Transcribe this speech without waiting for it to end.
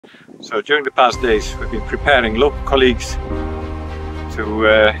So during the past days, we've been preparing local colleagues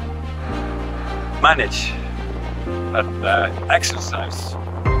to manage an exercise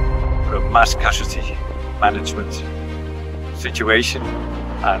for a mass casualty management situation,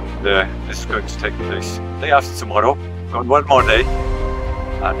 and this is going to take place day after tomorrow. We've got one more day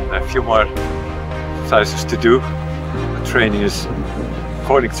and a few more exercises to do. The training is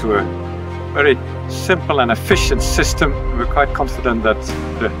according to a very simple and efficient system. We're quite confident that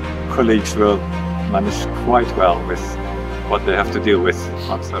the colleagues will manage quite well with what they have to deal with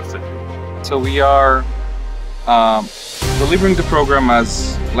on Thursday. So we are delivering the program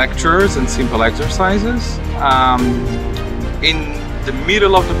as lectures and simple exercises. In the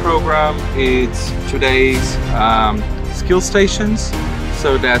middle of the program, it's today's skill stations,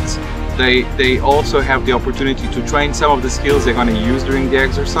 so that they also have the opportunity to train some of the skills they're going to use during the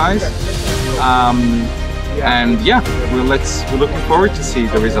exercise. And yeah, we're looking forward to see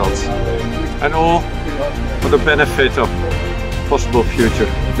the results. And all for the benefit of possible future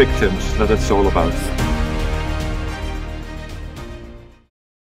victims that it's all about.